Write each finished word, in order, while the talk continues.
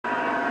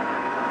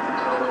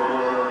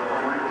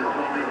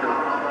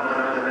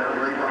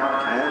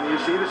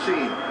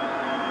scene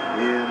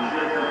in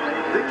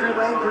Victory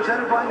Lane,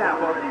 presented by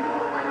Napa.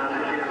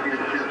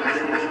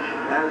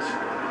 As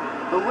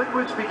the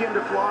liquids begin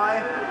to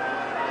fly.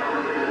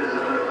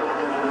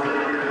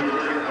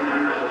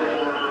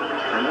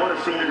 And what a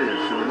scene it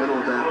is in the middle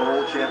of that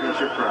whole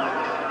championship crowd.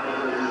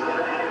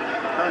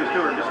 Tony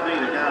Stewart just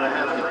beat a guy that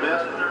has the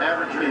best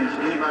average finish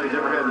anybody's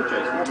ever had in the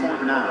chase,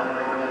 4.9.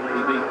 He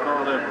beat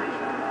Carl Edwards.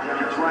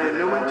 It's Ryan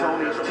Newman,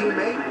 Tony's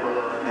teammate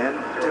and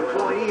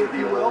employee, if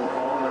you will,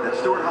 at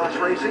Stewart Haas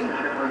Racing.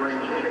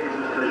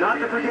 Not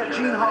to forget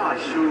Gene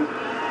Haas, who,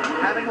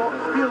 having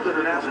fielded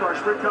a NASCAR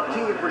Sprint Cup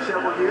team for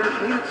several years,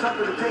 needed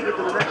something to take it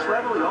to the next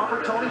level. He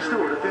offered Tony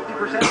Stewart a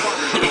 50%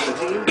 partnership with the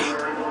team.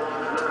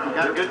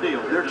 Got a good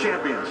deal. They're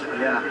champions.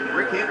 Yeah.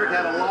 Rick Hendrick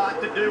had a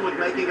lot to do with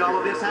making all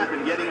of this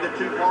happen, getting the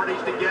two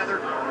parties together,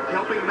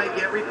 helping make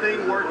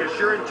everything work,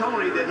 assuring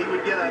Tony that he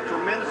would get a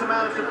tremendous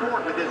amount of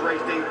support with his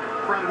race team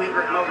from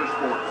Hendrick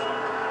Motorsports.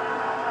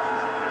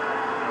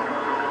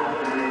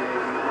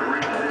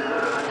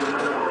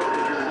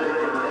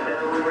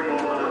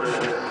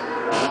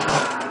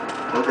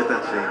 Look at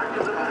that scene.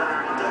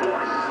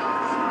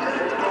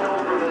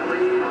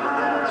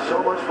 So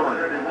much fun.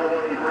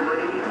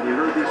 And you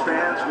heard these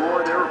fans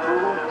roar their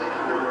approval.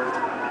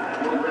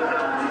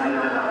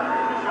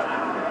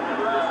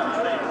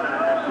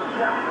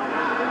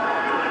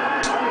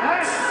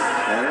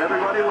 And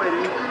everybody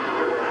waiting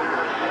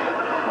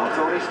while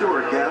Tony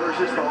Stewart gathers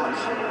his thoughts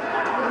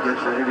and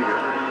gets ready to go.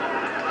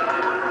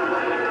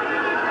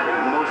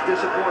 And the most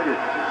disappointed,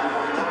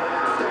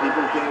 the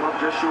people who came up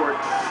just short,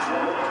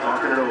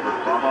 talking it over.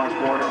 Bob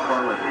Osborne and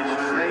Carl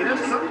Edwards. Now, you know,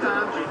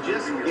 sometimes you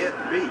just get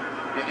beat.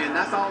 And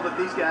that's all that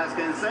these guys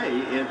can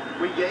say. If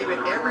we gave it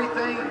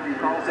everything,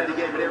 Carl said he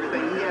gave it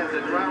everything. He has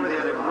a driver, he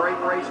had a great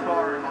race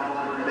car.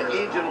 The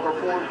engine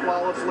performed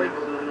flawlessly.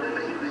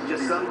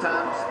 Just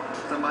sometimes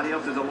somebody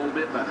else is a little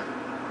bit better.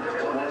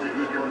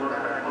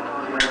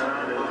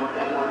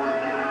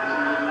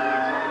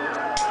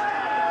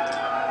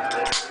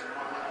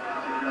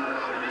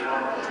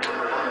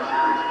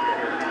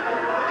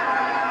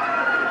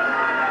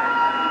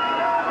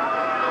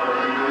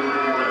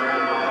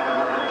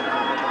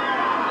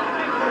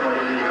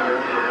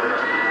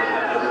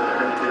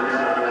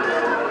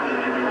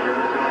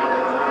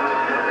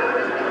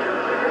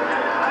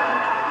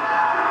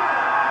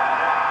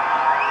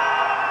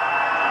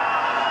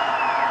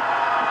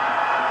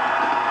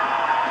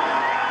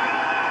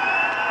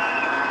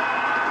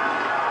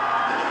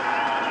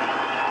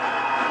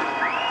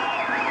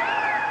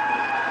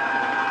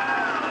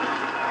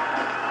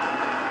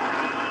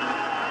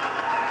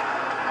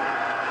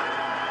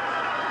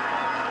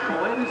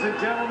 Ladies and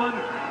gentlemen,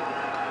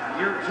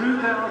 your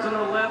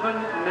 2011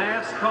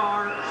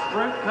 NASCAR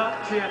Sprint Cup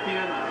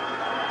champion,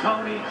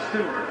 Tony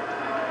Stewart.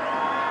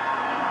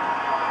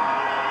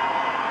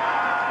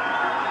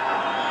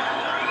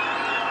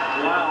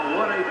 Wow,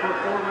 what a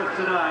performance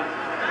tonight.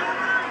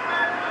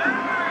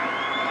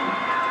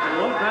 And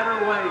what better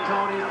way,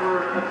 Tony, for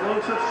the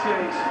closest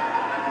chase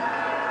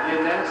in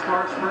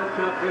NASCAR Sprint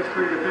Cup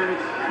history to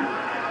finish.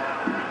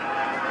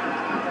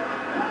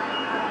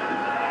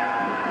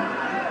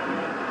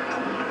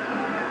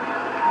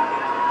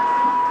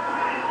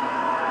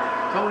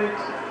 Tony,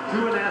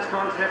 two of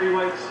NASCAR's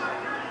heavyweights.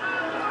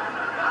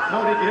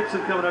 Tony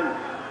Gibson coming over.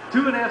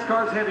 Two of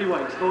NASCAR's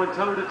heavyweights going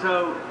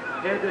toe-to-toe,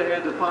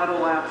 head-to-head, the final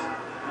laps,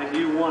 and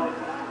you won it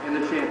in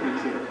the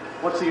championship.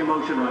 What's the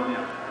emotion right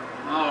now?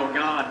 Oh,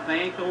 God,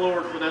 thank the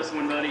Lord for this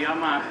one, buddy.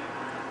 Man,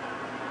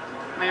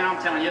 I'm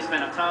telling you, it's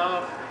been a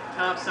tough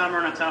summer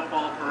and a tough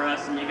fall for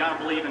us, and you got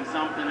to believe in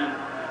something. And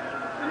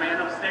the man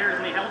upstairs,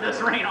 and he held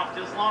this rain off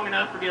just long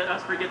enough for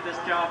us to get this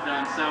job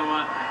done.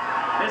 So,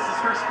 this is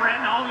for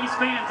Sprint and all these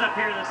fans up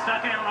here that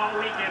stuck out all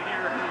weekend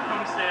here in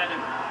Homestead.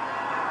 And,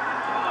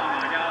 oh,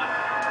 my God.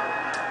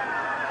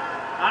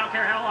 I don't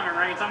care how long it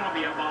rains. I'm going to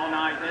be up all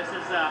night. This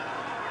is,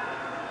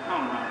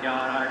 oh, my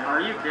God.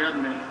 Are you kidding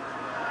me?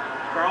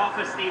 For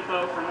Office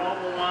Depot, for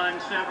Mobile One,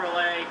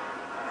 Chevrolet,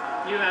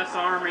 U.S.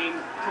 Army,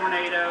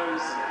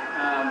 Tornadoes,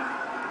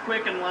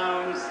 Quicken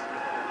Loans,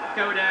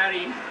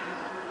 GoDaddy,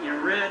 you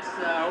know, Ritz,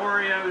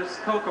 Oreos,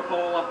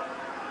 Coca-Cola.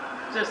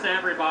 Just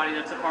everybody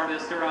that's a part of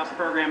this Stewart Haas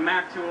program.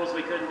 Mac Tools,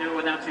 we couldn't do it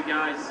without you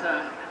guys.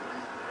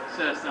 It's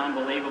just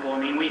unbelievable. I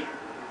mean, we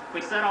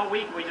said all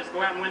week we just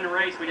go out and win the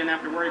race. We didn't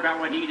have to worry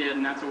about what he did,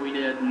 and that's what we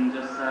did. And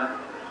just,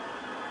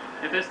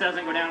 if this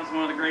doesn't go down as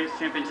one of the greatest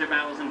championship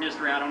battles in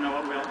history, I don't know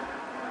what will.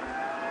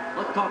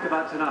 Let's talk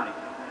about tonight.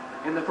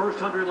 In the first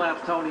 100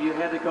 laps, Tony, you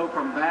had to go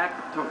from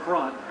back to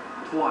front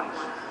twice.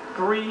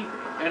 3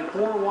 and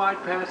 4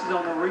 wide passes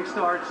on the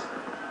restarts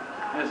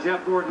as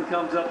Jeff Gordon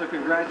comes up to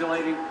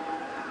congratulate him.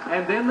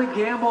 And then the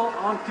gamble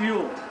on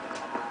fuel.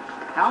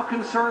 How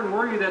concerned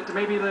were you that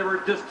maybe there were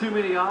just too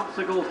many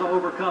obstacles to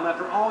overcome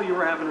after all you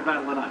were having to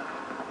battle tonight?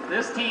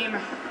 This team,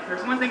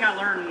 there's one thing I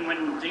learned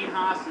when Gene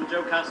Haas and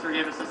Joe Custer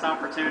gave us this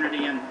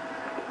opportunity, and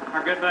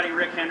our good buddy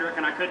Rick Hendrick,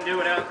 and I couldn't do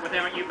it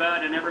without you,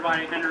 Bud, and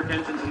everybody at Hendrick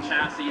Engines and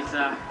Chassis,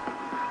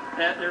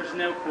 that there's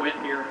no quit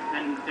here.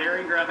 And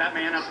Darren Grubb, that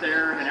man up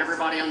there, and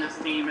everybody on this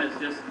team is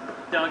just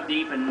dug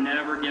deep and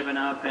never given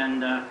up,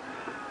 and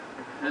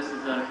this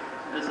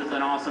is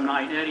an awesome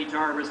night. Eddie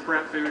Jarvis,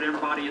 Prep Food,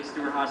 everybody at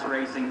Stewart Haas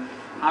Racing.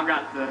 I've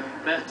got the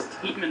best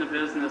team in the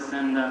business,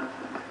 and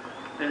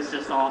it's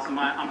just awesome.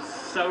 I'm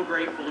so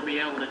grateful to be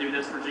able to do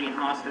this for Gene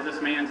Haas, because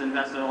this man's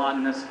invested a lot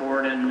in this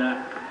sport, and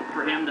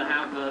for him to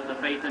have the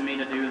faith in me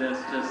to do this,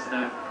 just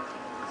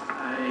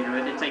you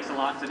know, it takes a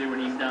lot to do what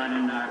he's done,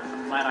 and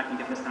I'm glad I can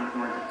get this done for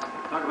him.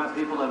 Talk about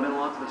people that meant a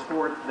lot to the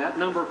sport. That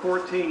number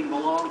 14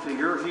 belonged to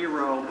your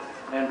hero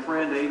and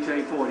friend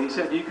A.J. Foyt. He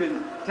said you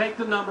can take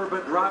the number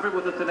but drive it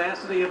with the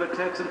tenacity of a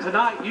Texan.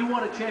 Tonight, you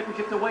won a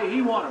championship the way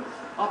he won them,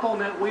 up on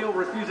that wheel,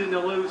 refusing to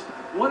lose.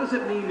 What does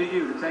it mean to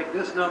you to take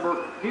this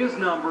number, his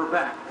number,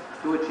 back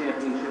to a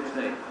championship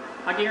stage?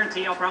 I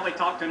guarantee I'll probably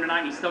talk to him tonight,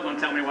 and he's still going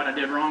to tell me what I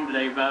did wrong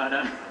today, but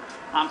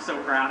I'm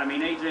so proud. I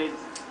mean, A.J.'s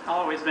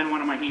always been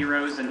one of my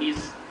heroes, and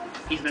he's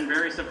been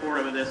very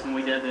supportive of this when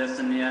we did this,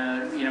 and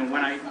you know,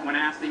 when I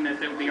asked him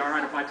if it would be all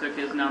right if I took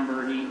his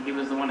number, he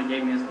was the one that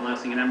gave me his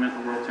blessing, and that meant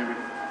the world to me.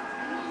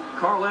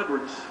 Carl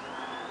Edwards,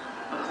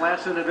 a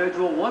class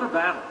individual. What a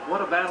battle!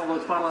 What a battle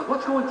those final.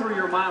 What's going through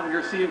your mind when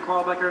you're seeing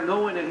Carl back there,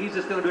 knowing that he's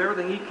just going to do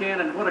everything he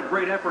can, and what a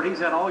great effort he's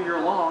had all year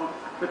long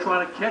to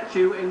try to catch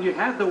you, and you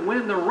had to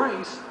win the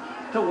race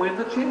to win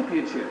the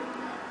championship.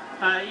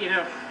 You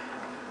know,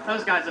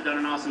 those guys have done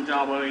an awesome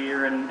job all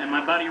year, and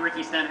my buddy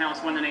Ricky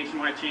Stenhouse won the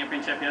nationwide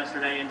championship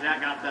yesterday, and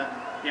Jack got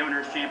the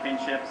owner's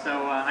championship,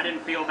 so I didn't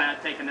feel bad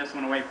taking this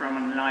one away from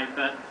him tonight,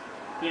 but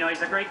you know,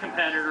 he's a great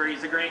competitor,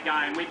 he's a great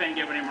guy, and we've been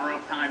giving him a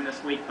rough time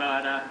this week,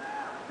 but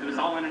it was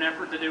all in an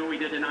effort to do what we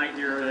did tonight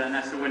here, and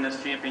that's to win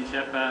this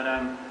championship, but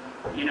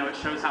you know, it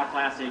shows how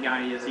classy a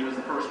guy he is. He was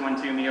the first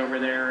one to me over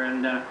there,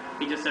 and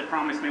he just said,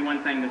 promise me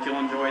one thing, that you'll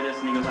enjoy this,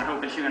 and he goes, I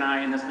hope it's you and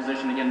I in this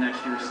position again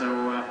next year,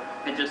 so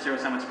it just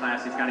shows how much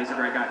class he's got. He's a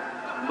great guy.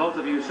 Both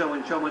of you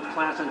showing so much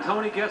class. And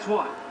Tony, guess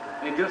what?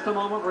 In just a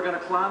moment, we're going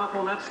to climb up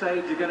on that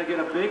stage. You're going to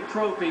get a big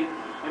trophy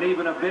and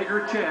even a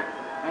bigger check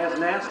as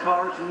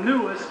NASCAR's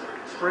newest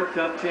Sprint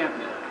Cup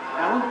champion.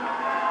 Alan?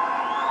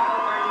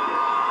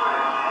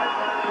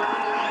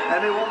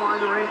 And they won't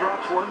mind the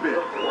raindrops one bit.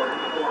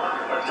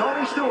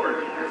 Tony Stewart,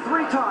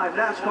 three-time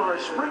NASCAR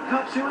Sprint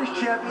Cup Series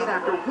champion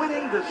after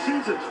winning the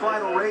season's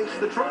final race.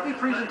 The trophy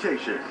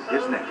presentation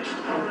is next.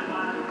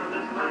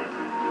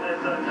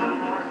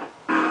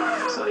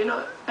 So, you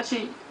know,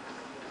 actually,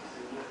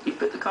 you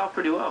fit the car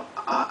pretty well.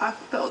 I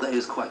felt that he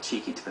was quite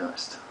cheeky, to be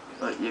honest.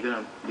 Like, you're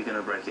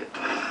gonna break it.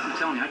 I'm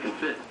telling you, I can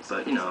fit.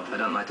 But, you know, I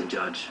don't like to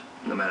judge,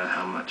 no matter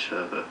how much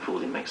of a fool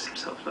he makes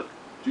himself look.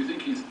 Do you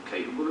think he's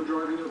capable of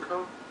driving your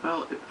car?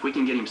 Well, if we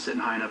can get him sitting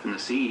high enough in the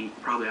seat,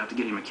 probably have to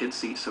get him a kid's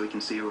seat so he can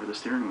see over the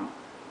steering wheel.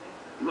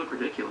 You look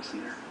ridiculous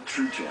in there.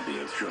 True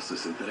champions trust the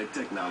synthetic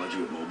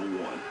technology of Mobil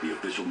 1, the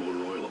official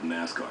motor oil of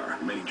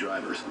NASCAR. Many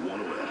drivers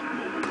want oil.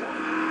 Mobil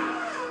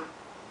 1.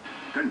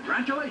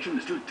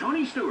 Congratulations to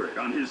Tony Stewart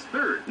on his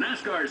third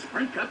NASCAR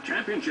Sprint Cup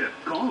championship.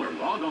 Call or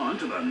log on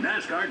to the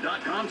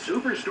NASCAR.com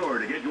Superstore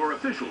to get your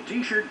official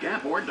t-shirt,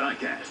 cap, or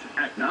diecast.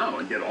 Act now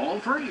and get all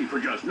free for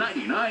just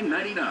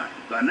 $99.99.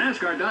 The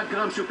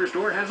NASCAR.com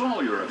Superstore has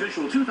all your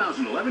official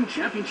 2011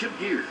 championship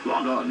gear.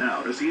 Log on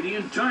now to see the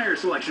entire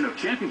selection of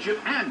championship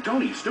and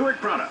Tony Stewart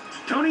products.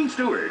 Tony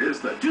Stewart is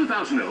the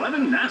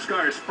 2011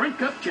 NASCAR Sprint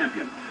Cup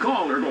champion.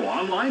 Call or go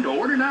online to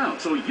order now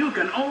so you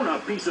can own a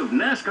piece of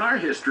NASCAR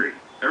history.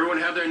 Everyone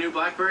have their new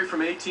BlackBerry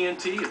from AT&T?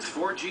 It's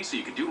 4G, so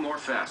you can do more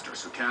faster.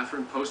 So,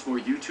 Catherine, post more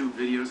YouTube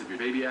videos of your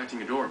baby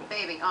acting adorable.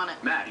 Baby, on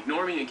it. Matt,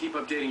 ignore me and keep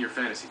updating your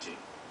fantasy team.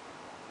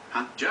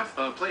 Huh? Jeff,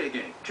 play a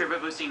game. Turbo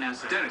boosting now,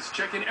 sir. Dennis,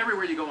 check in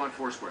everywhere you go on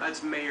Foursquare.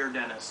 That's Mayor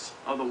Dennis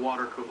of the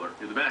water cooler.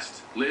 You're the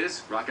best.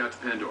 Liz, rock out to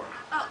Pandora.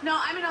 Oh, no,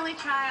 I'm an only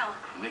child.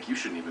 Nick, you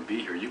shouldn't even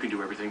be here. You can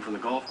do everything from the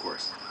golf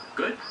course.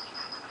 Good?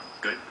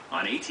 Good.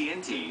 On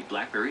AT&T,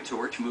 BlackBerry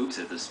Torch moves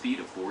at the speed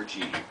of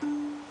 4G.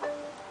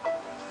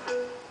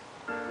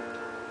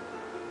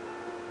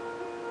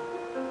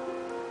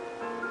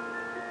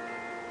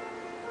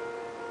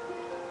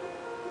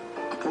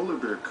 Polar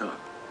bear cub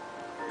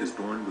is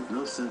born with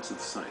no sense of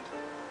sight.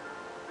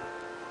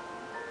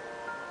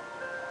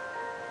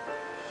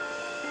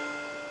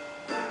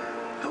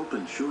 Help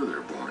ensure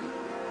they're born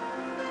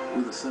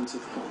with a sense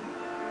of home.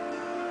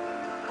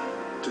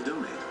 To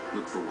donate,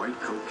 look for white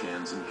Coke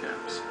cans and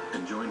caps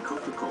and join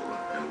Coca-Cola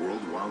and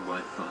World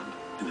Wildlife Fund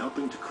in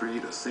helping to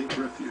create a safe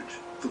refuge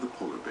for the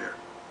polar bear.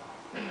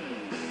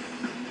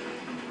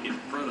 In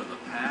front of the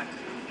pack,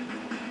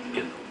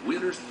 in the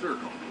winner's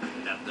circle,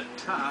 at the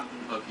top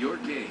of your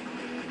game.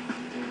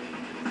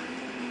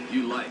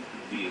 You like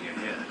being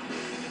ahead.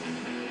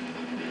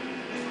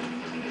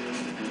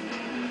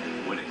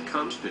 When it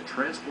comes to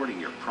transporting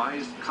your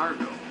prized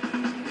cargo,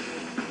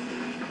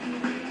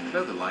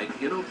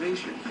 Featherlight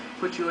Innovation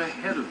puts you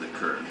ahead of the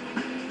curve.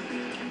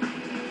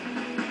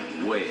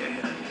 Way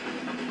ahead.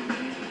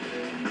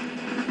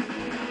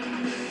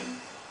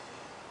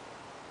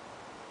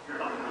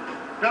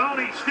 Go!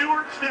 Tony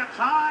Stewart steps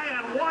high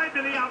and wide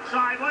to the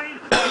outside lane.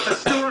 The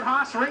Stewart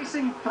Haas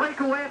Racing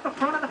breakaway at the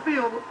front of the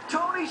field.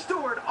 Tony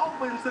Stewart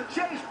opens the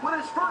chase with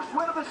his first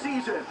win of the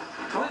season.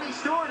 Tony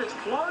Stewart is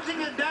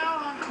closing it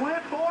down on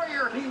Clint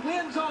Boyer. He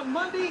wins on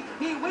Monday.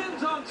 He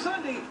wins on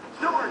Sunday.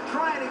 Stewart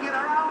trying to get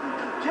around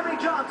Jimmy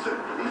Johnson.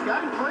 He's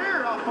got him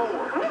cleared off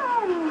forward.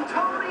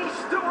 Tony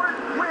Stewart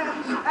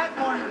wins at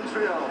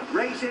Martinsville.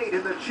 Race 8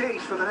 in the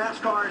chase for the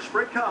NASCAR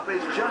Sprint Cup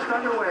is just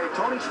underway.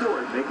 Tony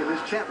Stewart making this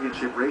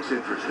championship race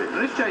interesting.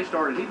 When this chase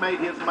started, he made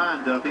his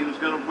mind up he was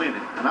going to win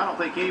it. And I don't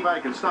think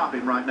anybody can stop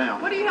him right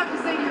now. What do you have to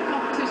say to your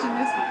competition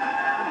this week?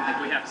 I don't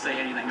think we have to say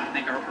anything. I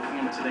think our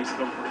performance today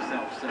spoke for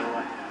itself.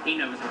 So he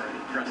knows already.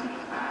 Trust me.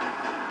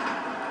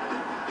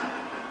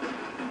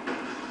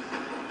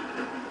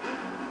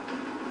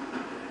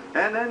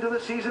 And then to the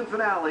season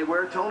finale,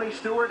 where Tony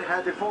Stewart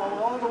had to fall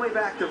all the way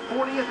back to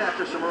 40th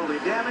after some early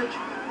damage.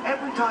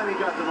 Every time he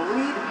got to the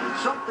lead,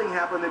 something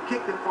happened that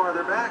kicked him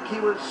farther back. He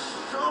was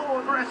so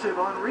aggressive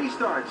on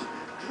restarts,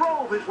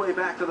 drove his way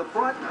back to the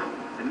front,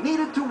 and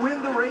needed to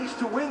win the race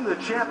to win the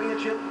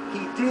championship.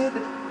 He did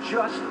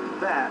just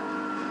that.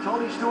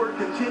 Tony Stewart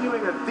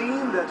continuing a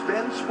theme that's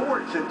been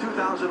sports in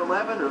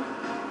 2011 of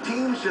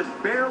teams just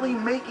barely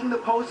making the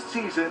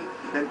postseason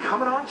and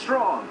coming on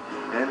strong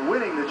and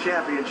winning the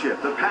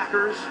championship. The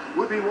Packers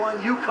would be one,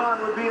 UConn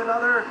would be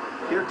another.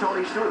 Here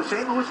Tony Stewart, the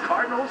St. Louis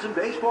Cardinals in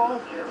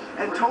baseball,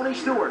 and Tony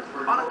Stewart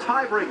on a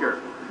tiebreaker.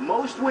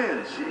 Most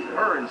wins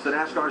earns the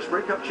NASCAR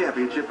Sprint Cup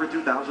Championship for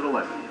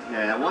 2011.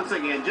 Yeah, once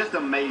again, just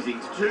amazing.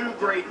 Two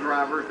great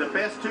drivers, the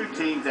best two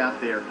teams out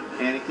there,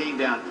 and it came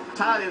down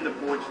tied into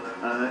points.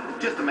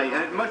 Just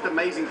amazing, most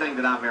amazing thing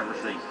that I've ever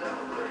seen.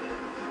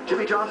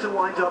 Jimmy Johnson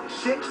winds up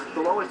 6th,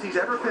 the lowest he's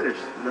ever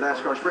finished in the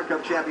NASCAR Sprint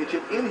Cup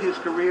Championship in his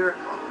career.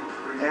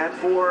 And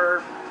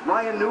for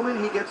Ryan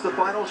Newman, he gets the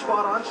final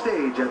spot on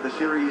stage at the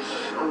Series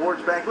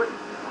Awards banquet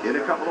in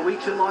a couple of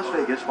weeks in Las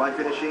Vegas by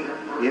finishing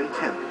in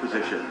 10th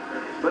position.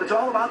 But it's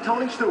all about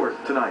Tony Stewart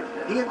tonight.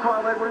 He and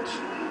Carl Edwards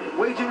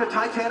waging a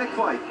titanic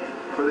fight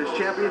for this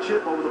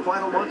championship over the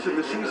final months of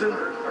the season.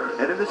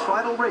 And in this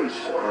final race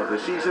of the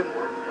season,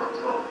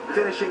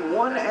 finishing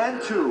 1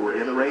 and 2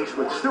 in the race,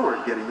 with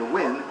Stewart getting the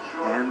win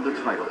and the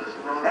title.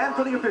 And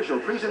for the official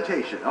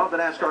presentation of the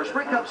NASCAR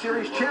Sprint Cup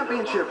Series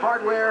Championship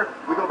hardware,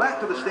 we go back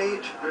to the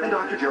stage and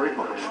Dr. Jerry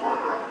Poach.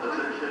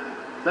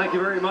 Thank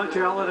you very much,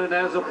 Alan. And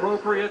as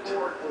appropriate,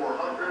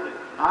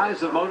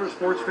 eyes of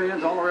motorsports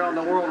fans all around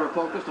the world are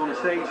focused on the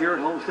stage here at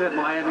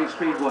Homestead-Miami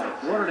Speedway.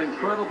 What an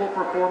incredible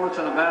performance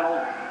in a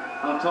battle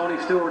of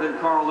Tony Stewart and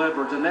Carl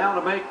Edwards. And now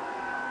to make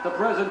the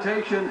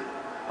presentation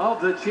of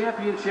the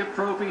championship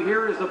trophy,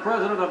 here is the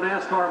president of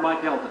NASCAR,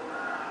 Mike Elton.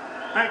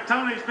 Hey,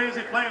 Tony's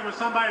busy playing with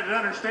somebody that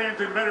understands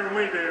him better than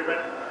we do,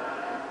 but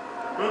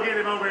we'll get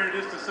him over here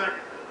in just a second.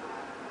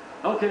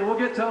 Okay, we'll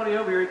get Tony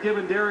over here,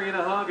 giving Darian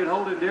a hug and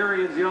holding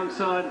Darian's young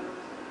son.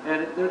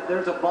 And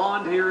there's a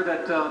bond here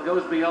that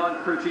goes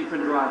beyond crew chief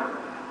and driver.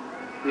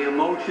 The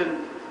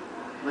emotion,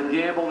 the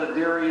gamble that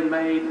Darian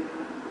made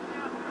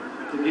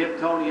to give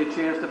Tony a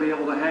chance to be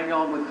able to hang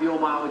on with fuel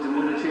mileage and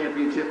win a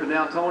championship. And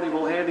now Tony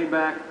will hand him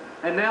back.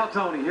 And now,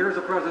 Tony, here's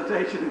a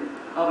presentation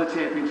of the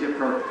championship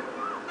trophy.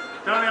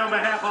 Tony, on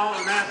behalf of all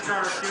of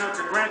NASCAR,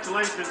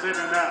 congratulations in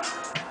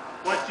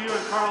what you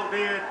and Carl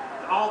did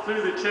all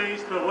through the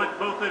chase, but what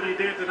both of you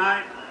did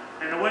tonight,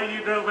 and the way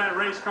you drove that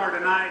race car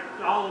tonight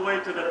all the way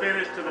to the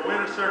finish, to the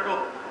winner's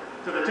circle,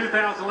 to the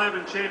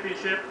 2011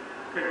 championship.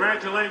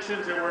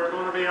 Congratulations, and we're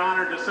going to be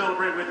honored to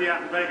celebrate with you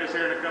out in Vegas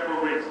here in a couple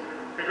of weeks.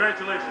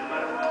 Congratulations,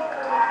 buddy.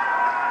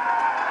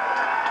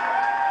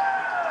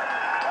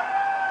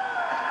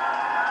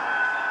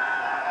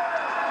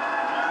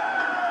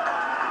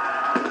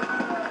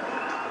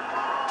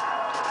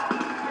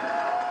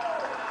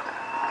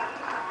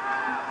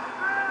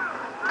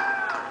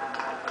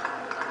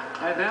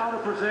 And now to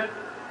present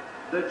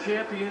the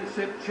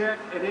championship check,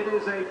 and it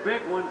is a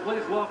big one.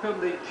 Please welcome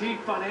the Chief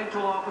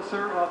Financial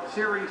Officer of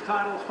Series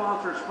title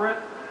sponsor Sprint,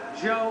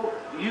 Joe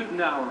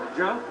Utenauer.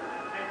 Joe?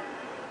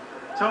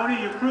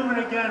 Tony, you've proven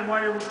again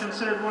why you're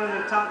considered one of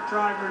the top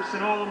drivers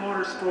in all of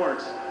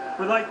motorsports.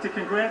 We'd like to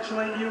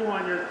congratulate you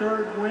on your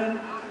 3rd win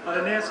of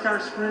the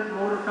NASCAR Sprint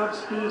Motor Cup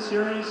Speed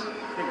Series,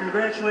 and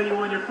congratulate you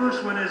on your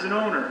 1st win as an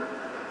owner.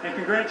 And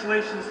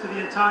congratulations to the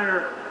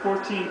entire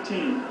 14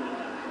 team.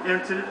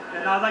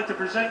 And I'd like to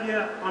present you,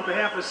 on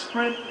behalf of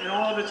Sprint and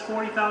all of its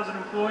 40,000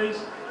 employees,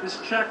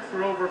 this check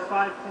for over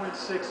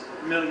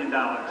 $5.6 million.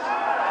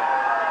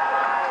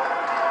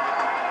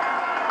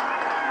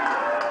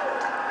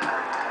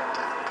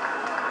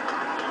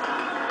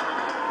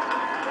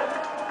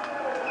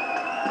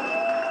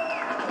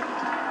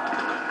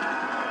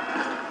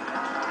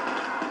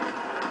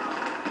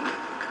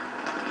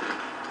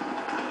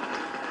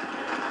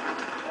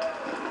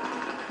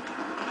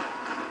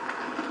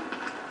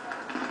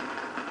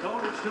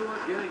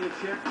 Stewart getting a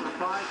check for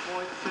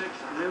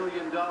 $5.6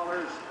 million.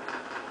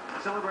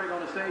 Celebrating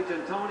on the stage.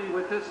 And Tony,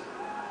 with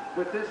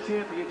this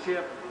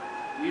championship,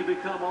 you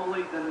become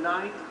only the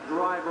 9th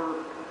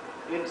driver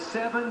in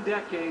 7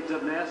 decades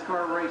of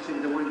NASCAR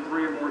racing to win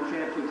 3 or more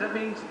championships. That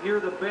means you're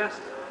the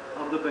best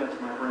of the best,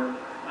 my friend.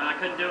 I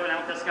couldn't do it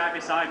without this guy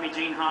beside me,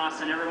 Gene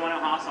Haas, and everyone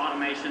at Haas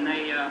Automation.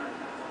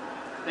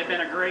 They've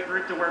been a great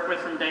group to work with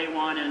from day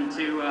one, and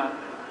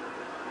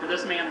for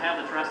this man to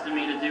have the trust in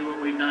me to do what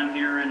we've done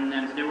here and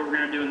to do what we're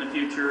going to do in the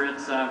future,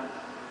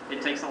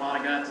 it takes a lot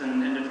of guts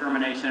and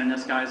determination, and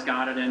this guy's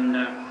got it, and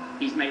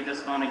he's made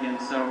this fun again.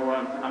 So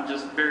I'm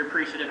just very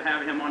appreciative of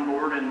having him on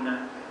board,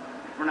 and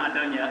we're not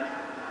done yet.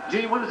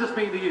 Gene, what does this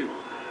mean to you?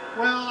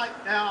 Well,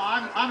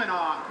 I'm in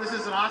awe. This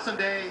is an awesome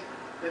day.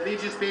 It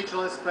leaves you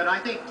speechless, but I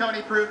think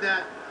Tony proved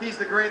that he's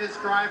the greatest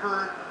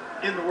driver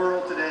in the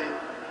world today.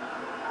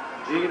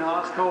 Gene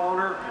Haas,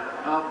 co-owner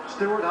of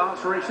Stewart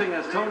Haas Racing,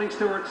 as Tony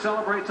Stewart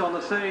celebrates on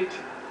the stage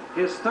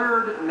his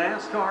 3rd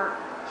NASCAR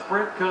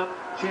Sprint Cup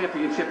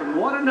championship. And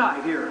what a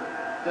night here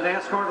to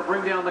NASCAR to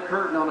bring down the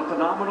curtain on a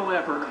phenomenal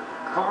effort.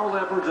 Carl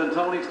Edwards and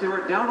Tony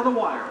Stewart down to the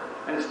wire,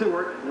 and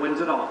Stewart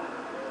wins it all.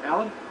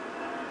 Alan?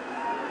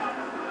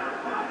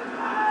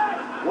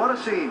 What a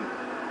scene.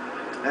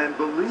 And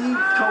believe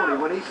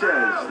Tony when he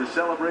says the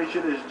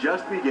celebration is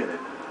just beginning.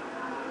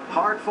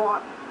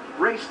 Hard-fought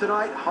race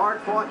tonight,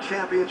 hard-fought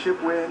championship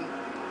win.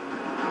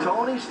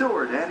 Tony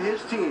Stewart and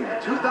his team,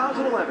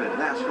 2011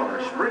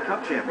 NASCAR Sprint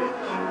Cup champions.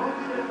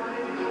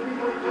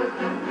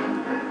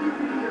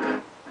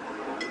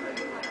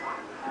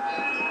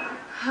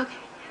 Okay,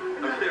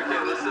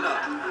 listen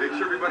up. Make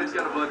sure everybody's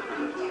got a budget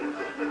for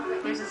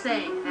this. There's a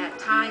saying that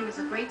time is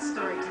a great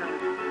storyteller.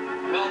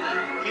 Well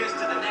then, here's to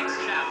the next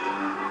chapter.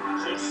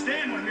 So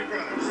stand with me,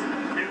 brothers,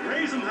 and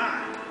raise them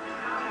high.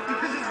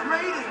 Because as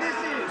great as this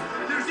is,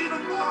 there's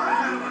even more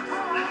ahead of us.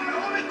 And the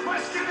only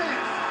question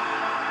is,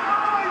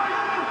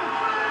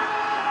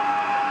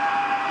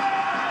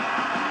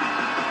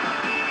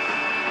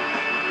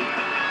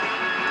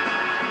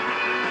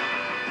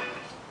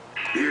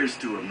 here's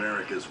to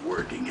America's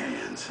working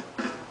hands.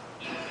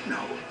 No,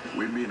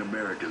 we mean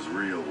America's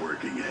real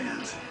working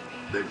hands.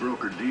 They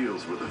broker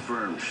deals with a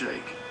firm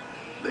shake.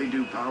 They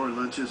do power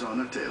lunches on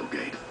a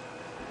tailgate.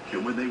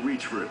 And when they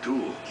reach for a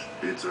tool,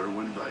 it's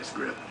Irwin Vice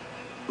Grip.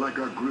 Like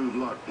our groove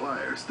lock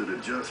pliers that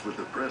adjust with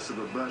the press of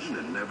a button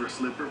and never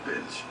slip or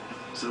pinch.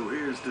 So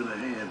here's to the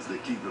hands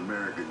that keep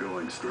America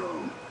going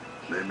strong.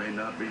 They may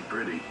not be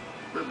pretty,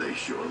 but they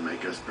sure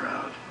make us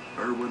proud.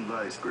 Irwin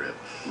Vice Grip.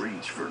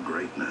 Reach for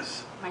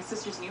greatness. My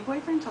sister's new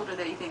boyfriend told her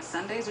that he thinks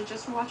Sundays are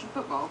just for watching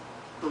football.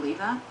 Believe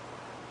that?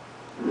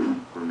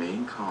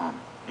 Remain calm.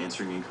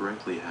 Answering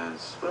incorrectly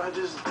has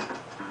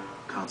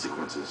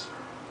consequences.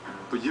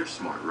 But you're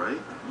smart, right?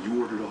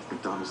 You ordered off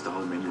McDonald's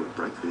dollar menu at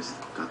breakfast,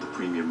 got the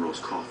premium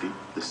roast coffee,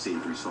 the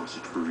savory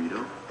sausage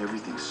burrito,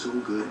 everything's so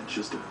good at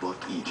just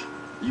 $1 each.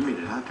 You made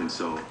it happen,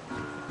 so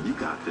you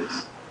got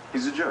this.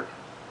 He's a jerk.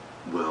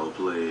 Well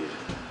played.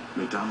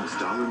 McDonald's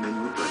dollar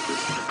menu at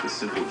breakfast, the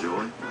simple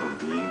joy of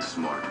being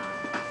smart.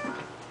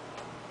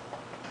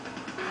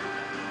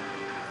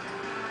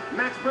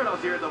 Max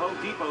Brittos here at the Home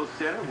Depot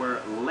Center,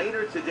 where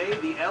later today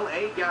the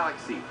LA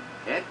Galaxy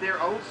at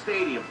their own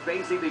stadium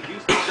facing the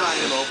Houston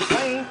Dynamo,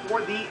 playing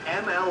for the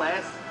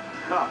MLS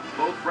Cup.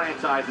 Both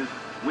franchises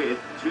with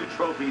 2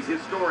 trophies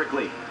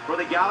historically. For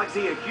the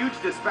Galaxy, a huge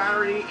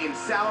disparity in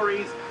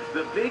salaries.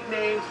 The big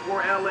names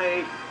for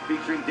LA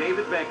featuring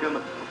David Beckham,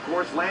 of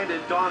course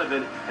Landon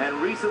Donovan, and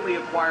recently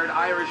acquired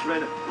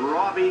Irishman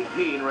Robbie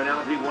Keane,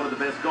 renowned to be one of the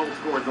best goal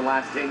scorers in the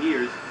last 10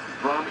 years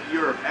from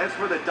Europe. As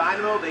for the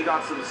Dynamo, they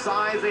got some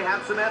size, they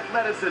have some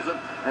athleticism,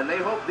 and they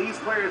hope these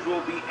players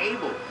will be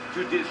able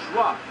to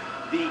disrupt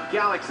the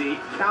Galaxy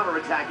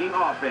counterattacking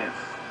offense.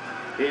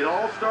 It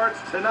all starts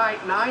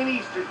tonight, 9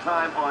 Eastern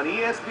time on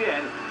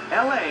ESPN,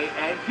 LA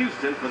and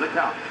Houston for the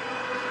Cup.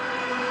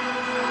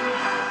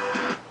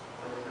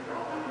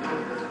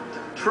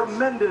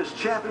 Tremendous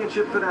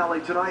championship finale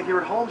tonight here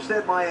at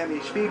Homestead-Miami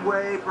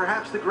Speedway,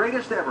 perhaps the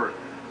greatest ever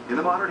in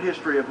the modern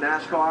history of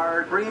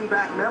NASCAR, bringing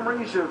back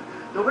memories of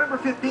November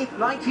 15th,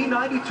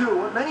 1992,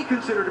 what many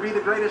consider to be the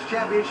greatest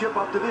championship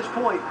up to this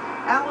point.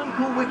 Alan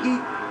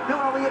Kulwicki,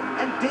 Bill Elliott,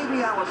 and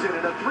Davey Allison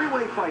in a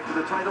 3-way fight for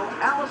the title.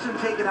 Allison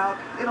taken out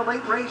in a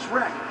late race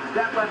wreck.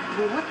 That left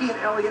Kulwicki and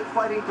Elliott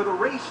fighting for the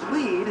race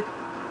lead.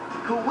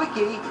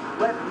 Kulwicki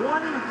led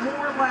 1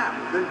 more lap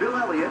than Bill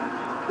Elliott,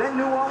 then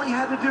knew all he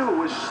had to do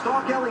was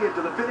stalk Elliott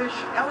to the finish.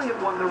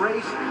 Elliott won the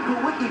race.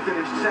 Kulwicki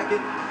finished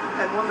second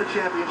and won the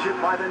championship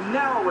by the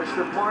narrowest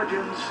of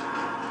margins.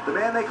 The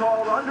man they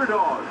called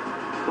Underdog,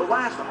 the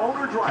last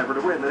owner-driver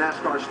to win the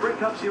NASCAR Sprint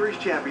Cup Series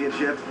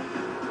championship.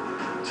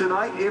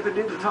 Tonight, if it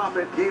didn't top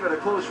it, gave it a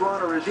close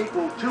run or is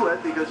equal to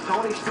it, because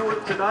Tony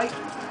Stewart tonight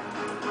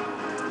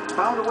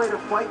found a way to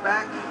fight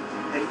back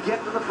and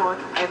get to the front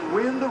and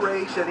win the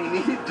race, and he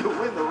needed to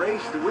win the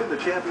race to win the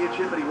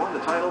championship, and he won the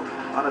title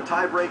on a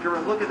tiebreaker.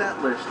 And look at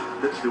that list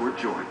that Stewart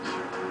joins.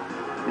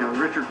 You know,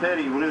 Richard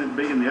Petty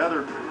being the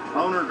other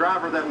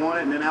owner-driver that won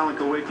it, and then Alan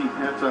Kulwicki.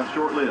 That's a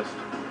short list.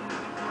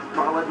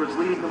 Carl Edwards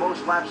leading the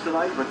most laps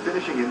tonight, but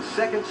finishing in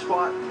second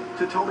spot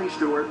to Tony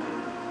Stewart.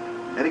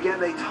 And again,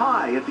 they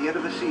tie at the end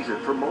of the season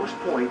for most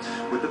points,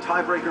 with the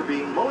tiebreaker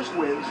being most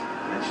wins,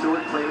 and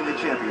Stewart claiming the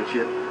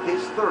championship,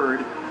 his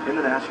third in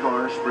the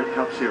NASCAR Sprint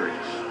Cup Series.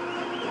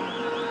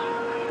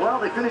 Well,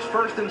 they finished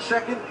first and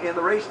second in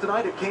the race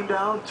tonight. It came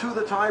down to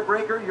the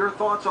tiebreaker. Your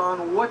thoughts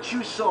on what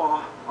you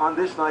saw on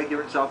this night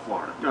here in South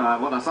Florida?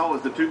 What I saw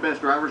was the two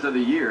best drivers of the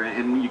year,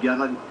 and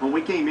when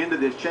we came into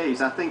this chase,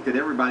 I think that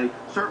everybody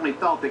certainly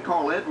thought that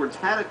Carl Edwards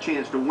had a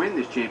chance to win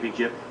this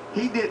championship.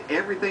 He did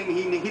everything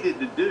he needed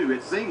to do.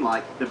 It seemed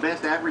like the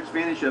best average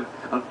finish of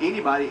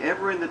anybody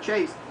ever in the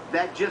chase.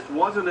 That just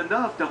wasn't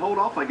enough to hold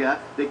off a guy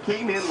that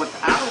came in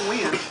without a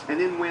win and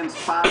then wins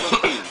 5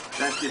 of 10.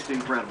 That's just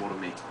incredible to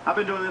me. I've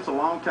been doing this a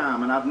long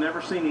time, and I've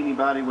never seen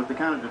anybody with the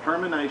kind of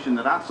determination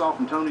that I saw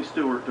from Tony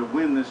Stewart to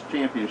win this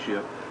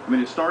championship. I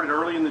mean, it started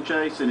early in the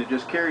chase, and it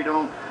just carried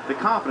on. The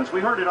confidence,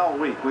 we heard it all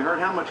week. We heard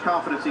how much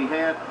confidence he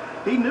had.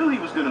 He knew he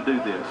was going to do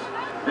this.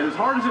 And as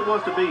hard as it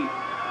was to beat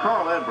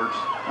Carl Edwards,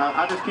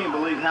 I just can't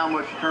believe how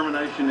much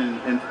determination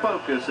and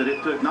focus that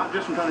it took, not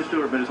just from Tony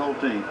Stewart, but his whole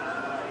team.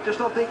 Just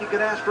don't think you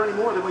could ask for any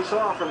more than we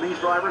saw from these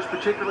drivers,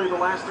 particularly the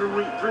last 3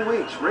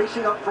 weeks.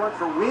 Racing up front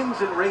for wins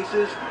in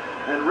races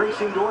and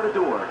racing door to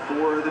door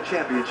for the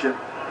championship.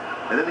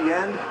 And in the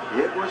end,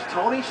 it was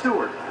Tony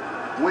Stewart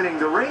winning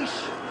the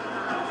race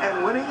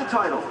and winning the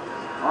title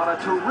on a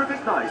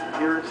terrific night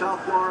here in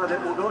South Florida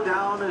that will go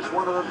down as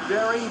one of the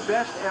very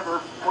best ever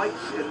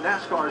fights in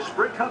NASCAR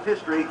Sprint Cup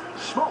history.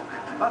 Smoke,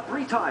 a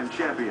 3-time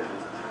champion.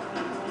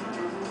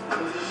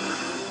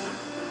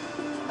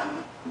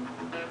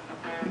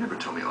 You never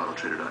told me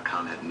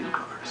Autotrader.com had new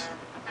cars.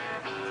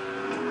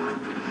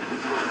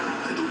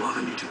 I'd love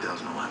a new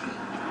 2011.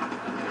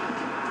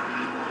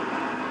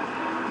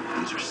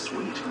 These are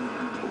sweet.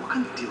 But what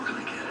kind of deal can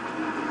I get?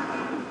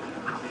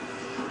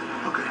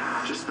 Okay,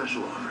 just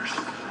special offers.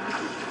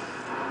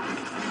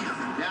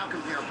 Now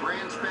compare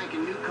brand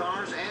spanking new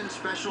cars and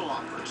special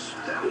offers.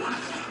 That one.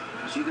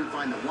 So you can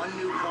find the one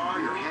new car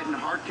your head and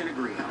heart can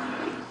agree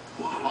on.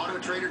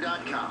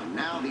 Autotrader.com,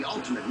 now the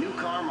ultimate new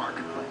car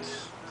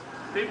marketplace.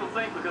 People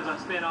think because I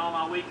spend all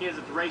my weekends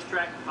at the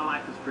racetrack, my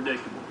life is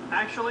predictable.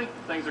 Actually,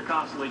 things are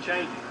constantly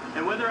changing.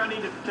 And whether I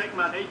need to protect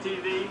my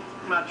ATV,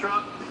 my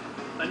truck,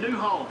 a new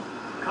home,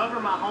 cover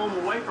my home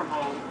away from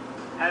home,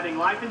 having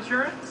life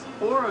insurance,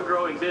 or a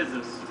growing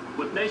business,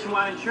 with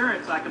Nationwide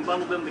Insurance, I can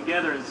bundle them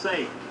together and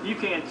save. You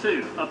can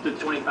too, up to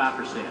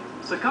 25%.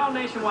 So call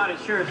Nationwide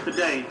Insurance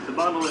today to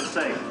bundle and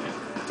save.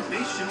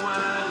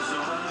 Nationwide's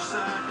on your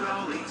side.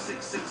 Call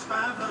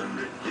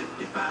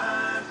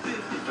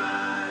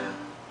 866-500-5555.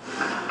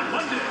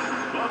 Monday,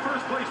 the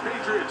first-place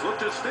Patriots look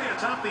to stay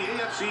atop the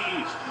AFC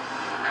East.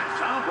 And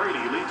Tom Brady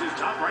leads his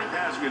top-ranked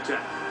passing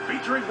attack,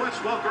 featuring Wes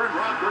Welker and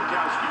Rob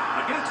Gronkowski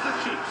against the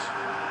Chiefs.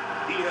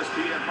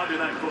 ESPN Monday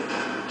Night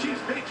Football.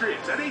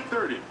 Chiefs-Patriots at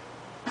 8:30.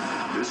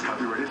 This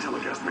copyrighted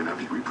telecast may not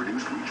be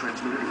reproduced,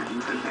 retransmitted, or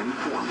used in any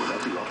form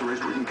without the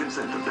authorized written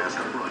consent of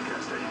NASCAR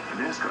Broadcasting.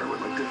 NASCAR would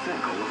like to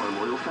thank all of our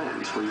loyal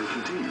fans for your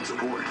continued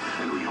support,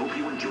 and we hope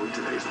you enjoyed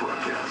today's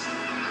broadcast.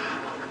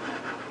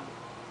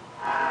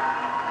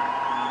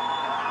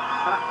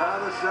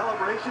 The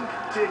celebration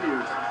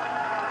continues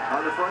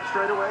on the front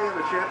straightaway in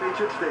the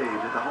championship stage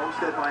at the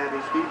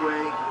Homestead-Miami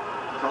Speedway.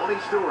 Tony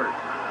Stewart,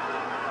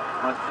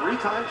 a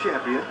 3-time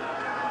champion.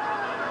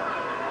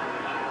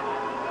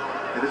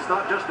 And it's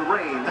not just the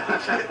rain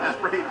he's getting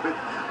sprayed with,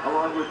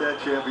 along with that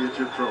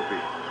championship trophy.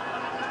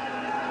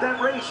 That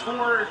race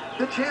for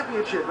the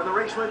championship and the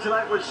race win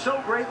tonight was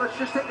so great. Let's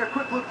just take a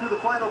quick look through the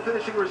final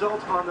finishing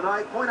results on the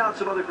night. Point out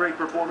some other great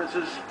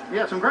performances.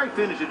 Yeah, some great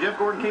finishes. Jeff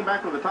Gordon came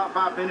back with a top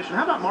 5 finish. And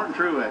how about Martin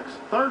Truex?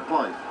 3rd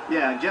place.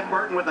 Yeah, Jeff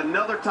Burton with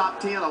another top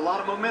 10. A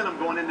lot of momentum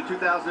going into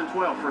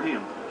 2012 for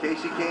him.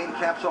 Casey Kane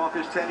caps off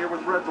his tenure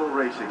with Red Bull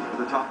Racing with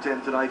the top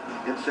 10 tonight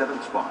in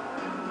 7th spot.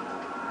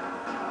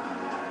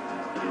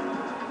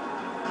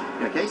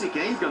 Yeah, Casey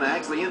Kane's going to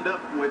actually end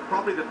up with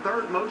probably the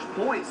 3rd most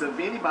points of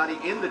anybody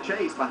in the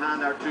chase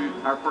behind our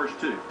first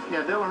two.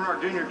 Yeah, Dale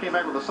Earnhardt Jr. came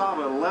back with a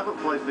solid 11th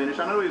place finish.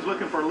 I know he was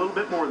looking for a little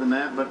bit more than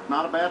that, but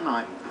not a bad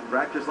night.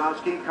 Brad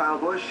Keselowski, Kyle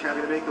Busch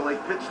having to make the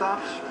late pit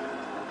stops.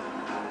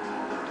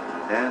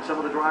 And some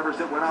of the drivers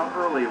that went out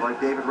early, like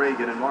David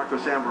Reagan and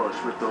Marcos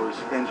Ambrose with those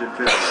engine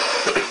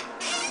failures.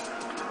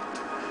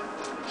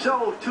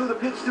 So, to the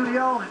pit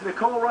studio,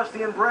 Nicole,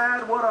 Rusty, and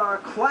Brad, what a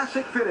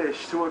classic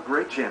finish to a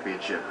great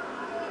championship.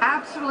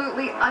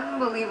 Absolutely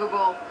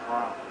unbelievable.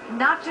 Wow.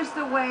 Not just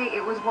the way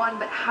it was won,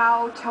 but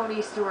how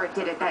Tony Stewart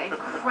did it. That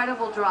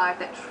incredible drive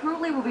that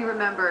truly will be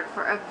remembered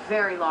for a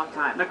very long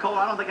time. Nicole,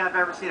 I don't think I've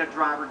ever seen a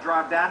driver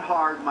drive that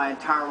hard my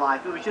entire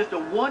life. It was just a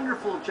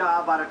wonderful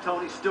job out of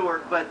Tony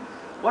Stewart. But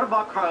what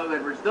about Carl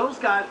Edwards? Those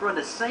guys run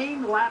the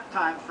same lap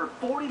times for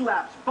 40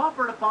 laps,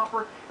 bumper to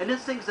bumper, and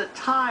this thing's a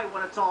tie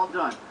when it's all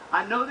done.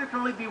 I know there can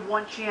only be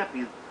one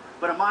champion,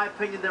 but in my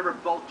opinion, they were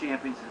both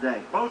champions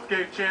today. Both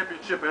gave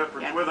championship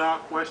efforts, yes,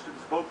 without questions.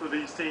 Both of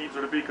these teams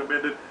are to be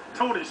commended.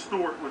 Tony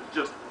Stewart was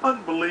just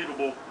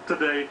unbelievable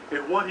today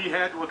in what he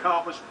had to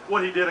accomplish,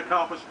 what he did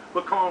accomplish.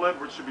 But Carl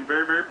Edwards should be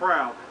very, very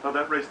proud of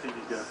that race team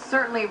he's got.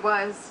 Certainly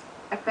was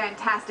a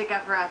fantastic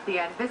effort at the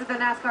end. Visit the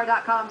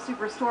NASCAR.com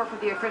Superstore for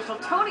the official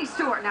Tony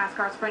Stewart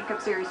NASCAR Sprint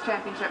Cup Series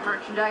Championship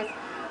merchandise.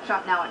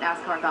 Shop now at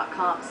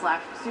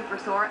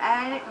NASCAR.com/Superstore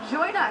and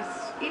join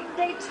us in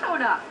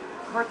Daytona.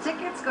 For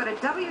tickets, go to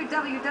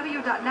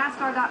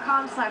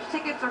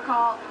www.nascar.com/tickets or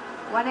call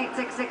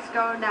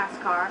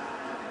 1-866-GO-NASCAR.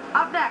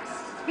 Up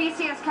next,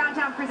 BCS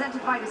Countdown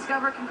presented by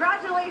Discover.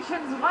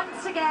 Congratulations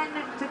once again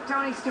to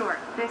Tony Stewart.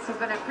 This has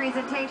been a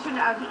presentation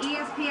of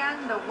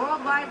ESPN, the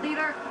worldwide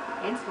leader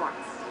in sports.